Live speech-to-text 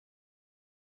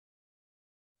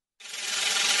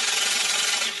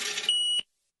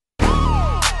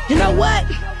You know what?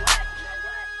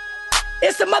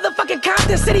 It's the motherfucking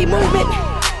Compton City movement.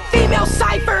 Female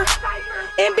Cypher.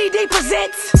 MBD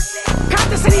presents.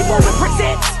 Compton City movement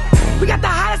presents. We got the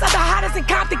hottest of the hottest in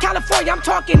Compton, California. I'm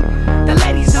talking the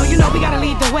ladies, though. You know we gotta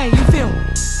lead the way. You feel me?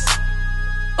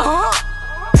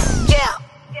 Yeah.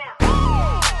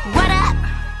 What up?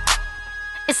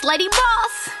 It's Lady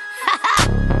Boss.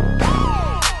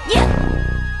 Yeah.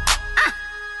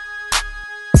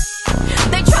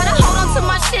 They try to hold on to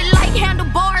my shit like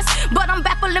handlebars, but I'm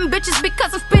baffling bitches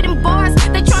because I'm spitting bars.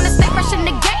 They tryna stay fresh in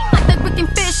the game like they wicked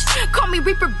fish. Call me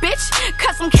Reaper, bitch,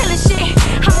 cause I'm killing shit.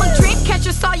 I'm a dream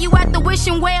catcher, saw you at the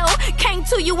wishing well. Came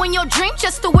to you in your dream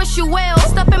just to wish you well.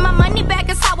 Stuffing my money bag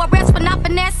is how I rest, but not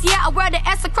finesse. Yeah, I wear the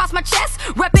S across my chest,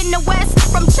 repping the West.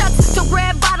 From Chucks to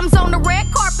red bottoms on the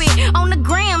red carpet. On the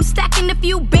gram, stacking a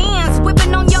few bands.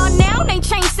 Whipping on y'all now, they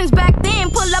changed since back then.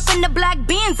 Pull up in the black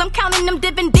Benz, I'm counting them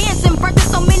dividends. And birthing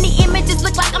so many images,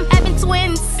 look like I'm having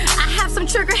twins. I have some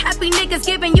trigger happy niggas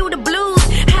giving you the blues.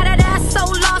 Had that ass so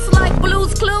lost like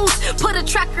Blue's Clues. Put a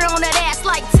tracker on that ass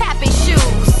like tapping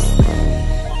shoes.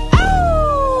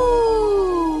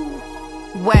 Ooh.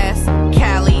 West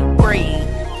Cali, Bree.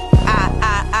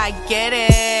 I get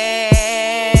it.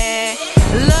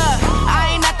 Look, I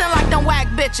ain't nothing like them whack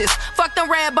bitches. Fuck them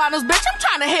red bottoms, bitch, I'm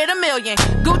tryna hit a million.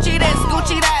 Gucci this,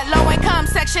 Gucci that, low income,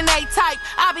 section 8 type.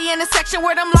 I be in the section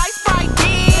where them lights bright,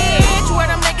 bitch. Where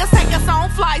them niggas take us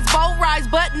on flights, boat rides,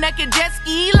 butt naked, jet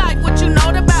ski life, what you know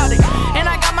about it? And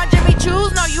I got my Jimmy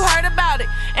Choos, know you heard about it.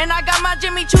 And I got my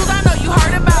Jimmy Choos, I know you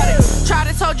heard about it. Tried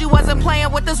to told you wasn't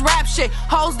playing with this rap shit.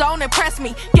 Hoes don't impress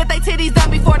me. Get they titties done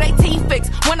before they teeth fix.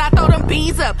 When I throw them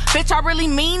bees up, bitch, I really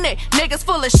mean it. Niggas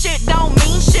full of shit, don't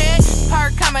mean shit.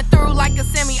 Her coming through like a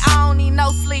semi. I don't need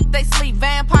no sleep, they sleep.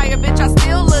 Vampire, bitch, I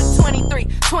still look 23.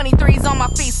 23's on my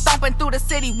feet, stomping through the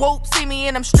city. Whoop, see me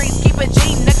in them streets, keep it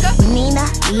G, nigga. Nena,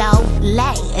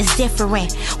 Lolay is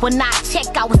different. When I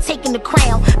check, I was taking the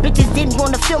crown. Bitches didn't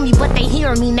wanna feel me, but they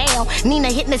hearing me now. Nena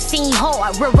hitting the scene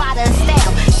hard, real rider and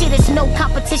style. Shit is no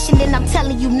competition, and I'm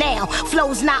telling you now.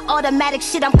 Flow's not automatic,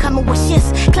 shit, I'm coming with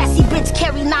shits. Classy bitch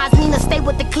carry knives, Nena stay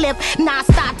with the clip.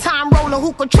 Non-stop time rolling,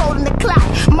 who controlling the clock?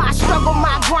 My struggle,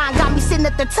 my grind, got me sitting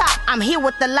at the top. I'm here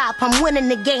with the lop, I'm winning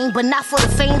the game, but not for the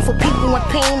fame. For people in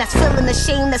pain, that's feeling the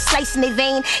shame, that's slicing their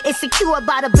vein. Insecure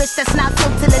about a bitch that's not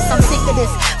filterless. I'm sick of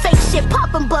this fake shit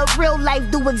popping, but real life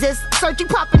do exist. Search you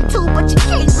popping too, but you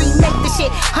can't remake the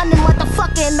shit. 100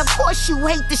 motherfucker, and of course you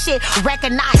hate the shit.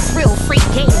 Recognize real free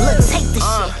game, look, take the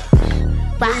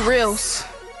shit. Bye. Reals.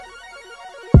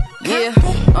 Yeah,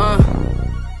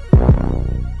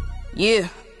 yeah.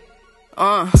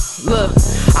 Look,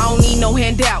 I don't need no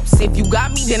handouts. If you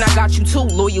got me, then I got you too.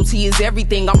 Loyalty is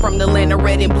everything. I'm from the land of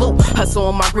red and blue. Hustle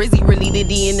on my grizzy, really the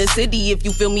D in the city. If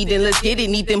you feel me, then let's get it.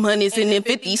 Need them hundreds and them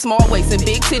 50s. Small waist and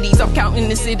big titties. I'm counting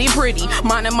the city pretty.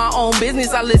 Minding my own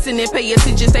business. I listen and pay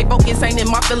attention. Stay focused, ain't in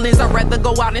my feelings. I'd rather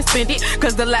go out and spend it.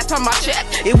 Cause the last time I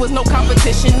checked, it was no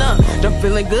competition. I'm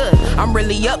feeling good. I'm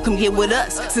really up. Come get with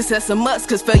us. Success a must.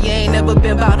 Cause failure ain't never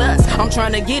been about us. I'm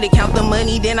trying to get it. Count the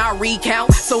money, then I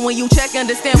recount. So when you check,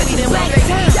 understand me, then what they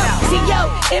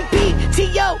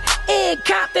T-O-M-P-T-O in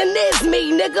Compton is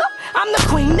me, nigga. I'm the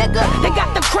queen, nigga. They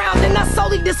got the crown and I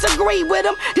solely disagree with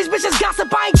them. These bitches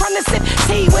gossip, I ain't tryna sip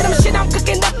tea with them. Shit I'm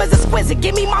cooking up is exquisite,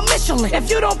 give me my Michelin. If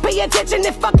you don't pay attention,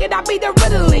 then fuck it, I'll be the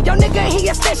Ritalin. Yo nigga, he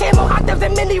a snitch, ain't more hot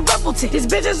than Minnie Ruffleton. These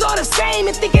bitches all the same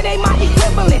and think it ain't my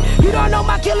equivalent. You don't know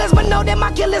my killers, but know that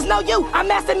my killers know you. I'm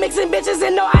master mixing bitches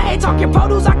and no, I ain't talking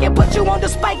produce. I can put you on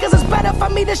display cause it's better for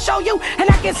me to show you. And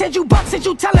I can send you bucks since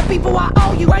you telling people I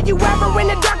owe you. Are you ever in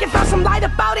the dark and found some light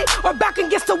about it? Or back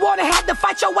against the wall and had to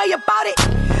fight your way about it?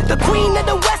 The queen of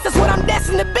the west, that's what I'm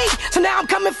destined to be. So now I'm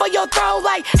coming for your throne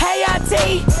like, hey,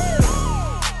 auntie.